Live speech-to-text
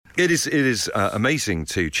It is amazing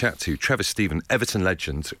to chat to Trevor Steven, Everton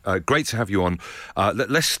legend. Great to have you on.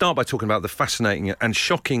 Let's start by talking about the fascinating and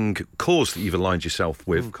shocking cause that you've aligned yourself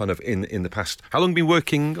with kind of in the past. How long have you been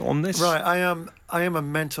working on this? Right, I am a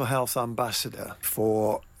mental health ambassador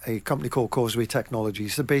for a company called Causeway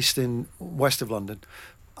Technologies. They're based in west of London.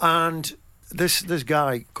 And this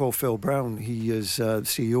guy called Phil Brown, he is the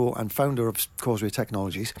CEO and founder of Causeway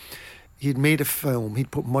Technologies. He'd made a film,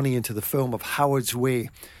 he'd put money into the film of Howard's Way,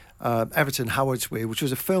 Everton Howard's Way, which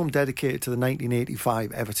was a film dedicated to the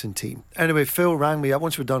 1985 Everton team. Anyway, Phil rang me,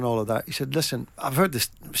 once we'd done all of that, he said, listen, I've heard this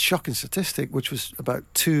shocking statistic, which was about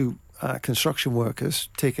 2 construction workers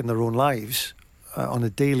taking their own lives on a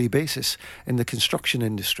daily basis in the construction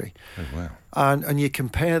industry. Oh, wow. And you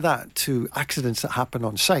compare that to accidents that happen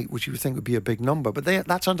on site, which you would think would be a big number, but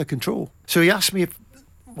that's under control. So he asked me,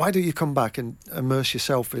 why don't you come back and immerse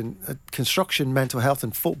yourself in construction, mental health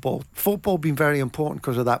and football? Football being very important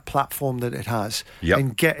because of that platform that it has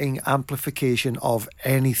in getting amplification of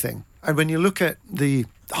anything. And when you look at the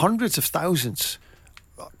hundreds of thousands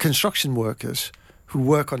of construction workers who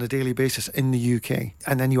work on a daily basis in the UK,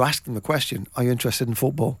 and then you ask them the question, are you interested in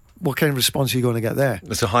football? What kind of response are you going to get there?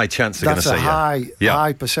 There's a high chance they're going to say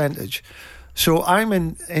high percentage. So I'm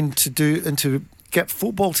in to get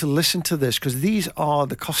football to listen to this, because these are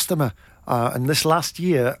the customer. And this last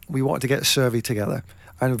year, we wanted to get a survey together.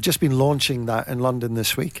 And we've just been launching that in London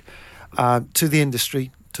this week to the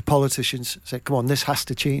industry, to politicians. Say, come on, this has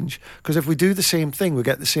to change. Because if we do the same thing, we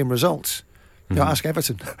get the same results. You know, ask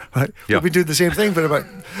Everton, right? Yep. We've been doing the same thing for about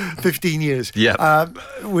 15 years. Yeah.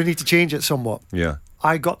 We need to change it somewhat. Yeah.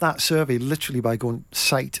 I got that survey literally by going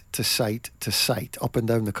site to site to site up and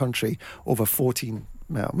down the country over 14,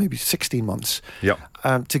 maybe 16 months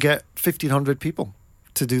to get 1,500 people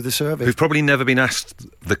to do the survey. Who've probably never been asked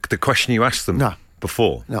the question you asked them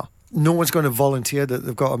before. No one's going to volunteer that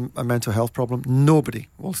they've got a mental health problem. Nobody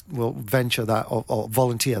will venture that or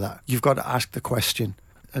volunteer that. You've got to ask the question.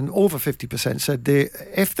 And over 50% said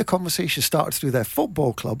if the conversation started through their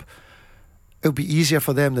football club, it would be easier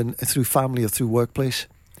for them than through family or through workplace.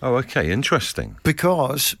 Oh, okay, interesting.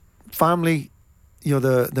 Because family, you're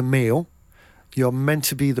the male, you're meant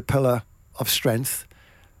to be the pillar of strength.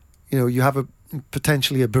 You know, you have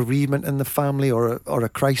potentially a bereavement in the family or a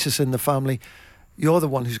crisis in the family. You're the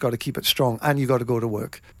one who's got to keep it strong, and you've got to go to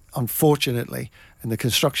work. Unfortunately, in the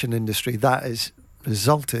construction industry, that has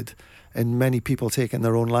resulted in many people taking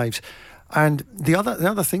their own lives. And the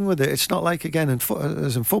other thing with it, it's not like, again,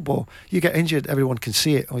 as in football, you get injured, everyone can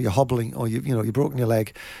see it, or you're hobbling, or you've broken your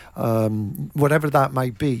leg, whatever that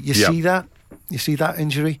might be. You see that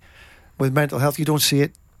injury. With mental health, you don't see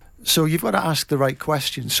it. So you've got to ask the right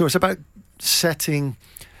questions. So it's about setting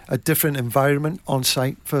a different environment on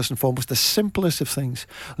site, first and foremost. The simplest of things.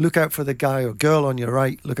 Look out for the guy or girl on your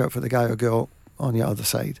right. Look out for the guy or girl on your other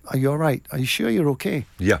side. Are you all right? Are you sure you're okay?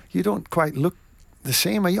 Yeah. You don't quite look the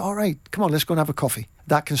same. Are you all right? Come on, let's go and have a coffee.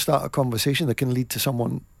 That can start a conversation that can lead to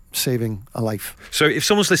someone saving a life. So if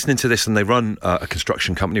someone's listening to this and they run a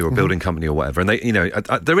construction company or a building company or whatever, and they,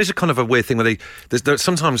 there is a kind of a weird thing where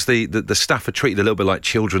sometimes the staff are treated a little bit like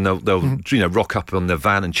children. They'll rock up on their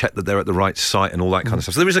van and check that they're at the right site and all that kind of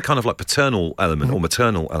stuff. So there is a kind of like paternal element or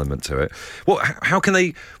maternal element to it. What can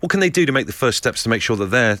they do to make the first steps to make sure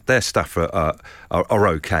that their staff are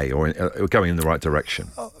okay or are going in the right direction?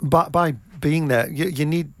 But by being there, you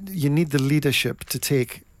need the leadership to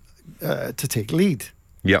take lead.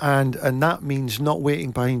 Yeah, and that means not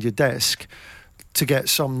waiting behind your desk to get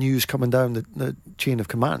some news coming down the chain of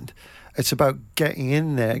command. It's about getting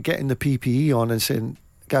in there, getting the PPE on, and saying,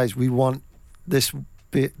 guys, we want this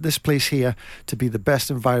place here to be the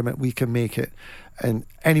best environment we can make it. And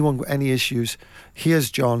anyone with any issues,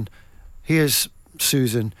 here's John, here's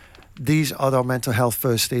Susan. These are our mental health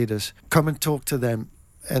first aiders. Come and talk to them,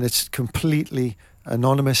 and it's completely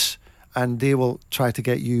anonymous. And they will try to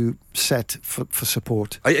get you set for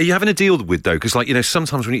support. Are you having a deal with, though? Because,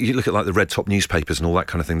 sometimes when you look at, the red top newspapers and all that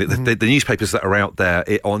kind of thing, the newspapers that are out there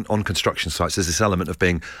on construction sites, there's this element of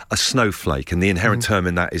being a snowflake. And the inherent term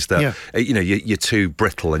in that is that, you're too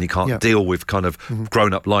brittle and you can't deal with kind of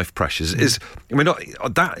grown-up life pressures.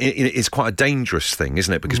 That is quite a dangerous thing,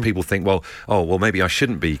 isn't it? Because people think, well, maybe I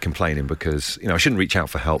shouldn't be complaining because, I shouldn't reach out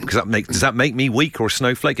for help. Because does that make me weak or a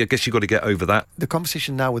snowflake? I guess you've got to get over that. The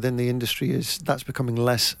conversation now within the industry is that's becoming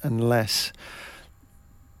less and less,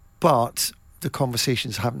 but the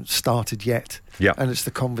conversations haven't started yet. Yeah. And it's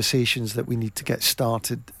the conversations that we need to get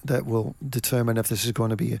started that will determine if this is going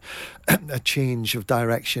to be a change of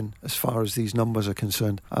direction as far as these numbers are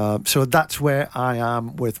concerned. So that's where I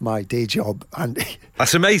am with my day job. And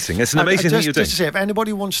that's amazing. It's an amazing thing you're doing. Just to say, if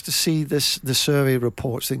anybody wants to see the survey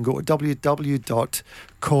reports, they can go to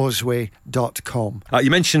www.causeway.com.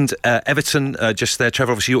 You mentioned Everton just there,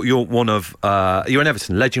 Trevor. Obviously, you're an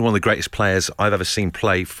Everton legend, one of the greatest players I've ever seen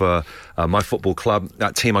play for my football club,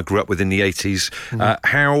 that team I grew up with in the 80s.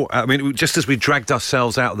 Just as we dragged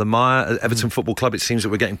ourselves out of the mire at Everton Football Club, it seems that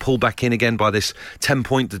we're getting pulled back in again by this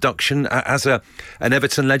 10-point deduction. As an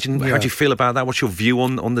Everton legend, how do you feel about that? What's your view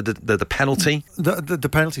on the penalty? The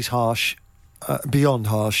penalty's harsh, beyond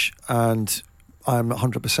harsh, and I'm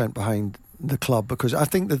 100% behind the club, because I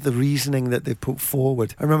think that the reasoning that they put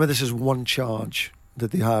forward, I remember this is one charge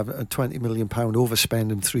that they have, a £20 million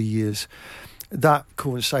overspend in 3 years. That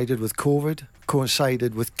coincided with COVID,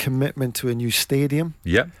 coincided with commitment to a new stadium.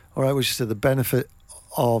 Yeah. All right, which is to the benefit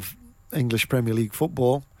of English Premier League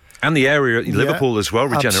football. And the area at Liverpool as well,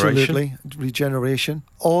 regeneration. Absolutely, regeneration.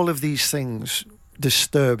 All of these things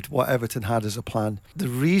disturbed what Everton had as a plan. The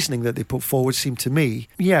reasoning that they put forward seemed to me,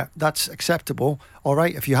 that's acceptable. All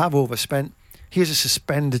right, if you have overspent, here's a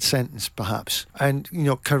suspended sentence perhaps, and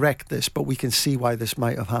correct this, but we can see why this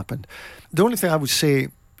might have happened. The only thing I would say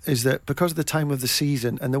is that because of the time of the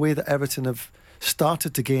season and the way that Everton have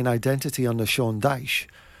started to gain identity under Sean Dyche,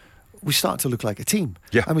 we start to look like a team.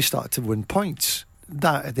 Yeah. And we start to win points.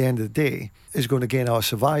 That, at the end of the day, is going to gain our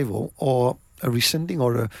survival, or a rescinding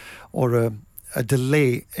or a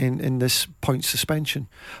delay in this point suspension.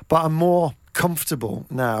 But I'm more comfortable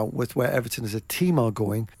now with where Everton as a team are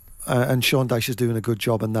going. And Sean Dyche is doing a good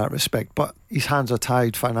job in that respect, but his hands are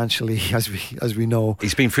tied financially, as we know.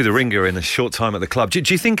 He's been through the ringer in a short time at the club. Do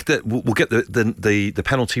you think that we'll get the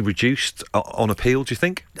penalty reduced on appeal? Do you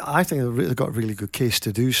think? I think they've got a really good case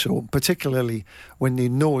to do so, particularly when they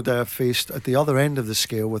know they're faced at the other end of the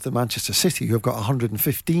scale with the Manchester City, who have got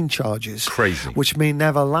 115 charges, crazy, which may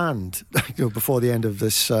never land before the end of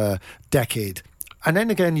this decade. And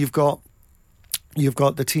then again, you've got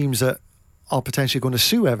the teams that are potentially going to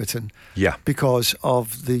sue Everton because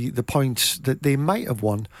of the points that they might have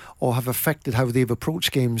won or have affected how they've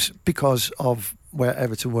approached games because of where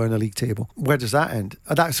Everton were in the league table. Where does that end?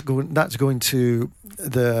 That's going to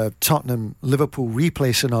the Tottenham-Liverpool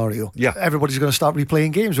replay scenario. Yeah. Everybody's going to start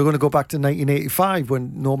replaying games. We're going to go back to 1985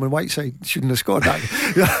 when Norman Whiteside shouldn't have scored that.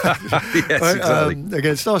 Yes, exactly.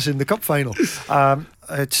 Against us in the cup final.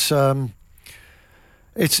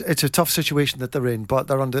 It's a tough situation that they're in, but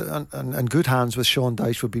they're under and good hands with Sean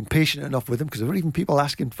Dyche. We've been patient enough with him because there were even people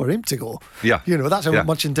asking for him to go. Yeah, that's how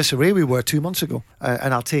much in disarray we were 2 months ago.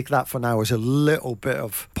 And I'll take that for now as a little bit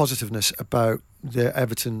of positiveness about the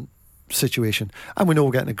Everton situation. And we know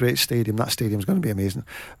we're getting a great stadium. That stadium's going to be amazing.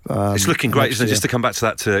 It's looking great, isn't it? Just to come back to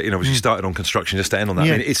that, as you started on construction, just to end on that.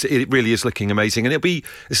 Yeah. I mean, it really is looking amazing, and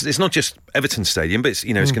it's not just Everton Stadium, but it's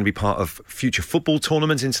it's going to be part of future football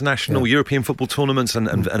tournaments, international European football tournaments,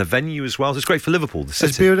 and a venue as well. So it's great for Liverpool. The city.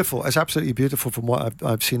 It's beautiful. It's absolutely beautiful from what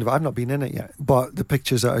I've seen of it. I've not been in it yet, but the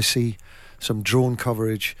pictures that I see, some drone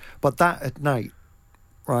coverage. But that at night,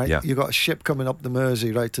 right? Yeah. You've got a ship coming up the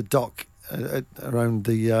Mersey, right, to dock around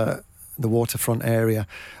the waterfront area,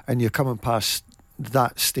 and you're coming past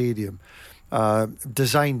that stadium,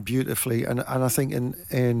 designed beautifully, and I think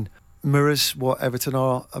in mirrors what Everton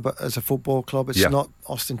are as a football club. It's not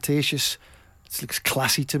ostentatious. It looks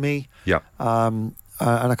classy to me. Yeah. And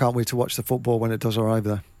I can't wait to watch the football when it does arrive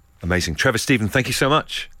there. Amazing. Trevor Steven, thank you so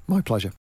much. My pleasure.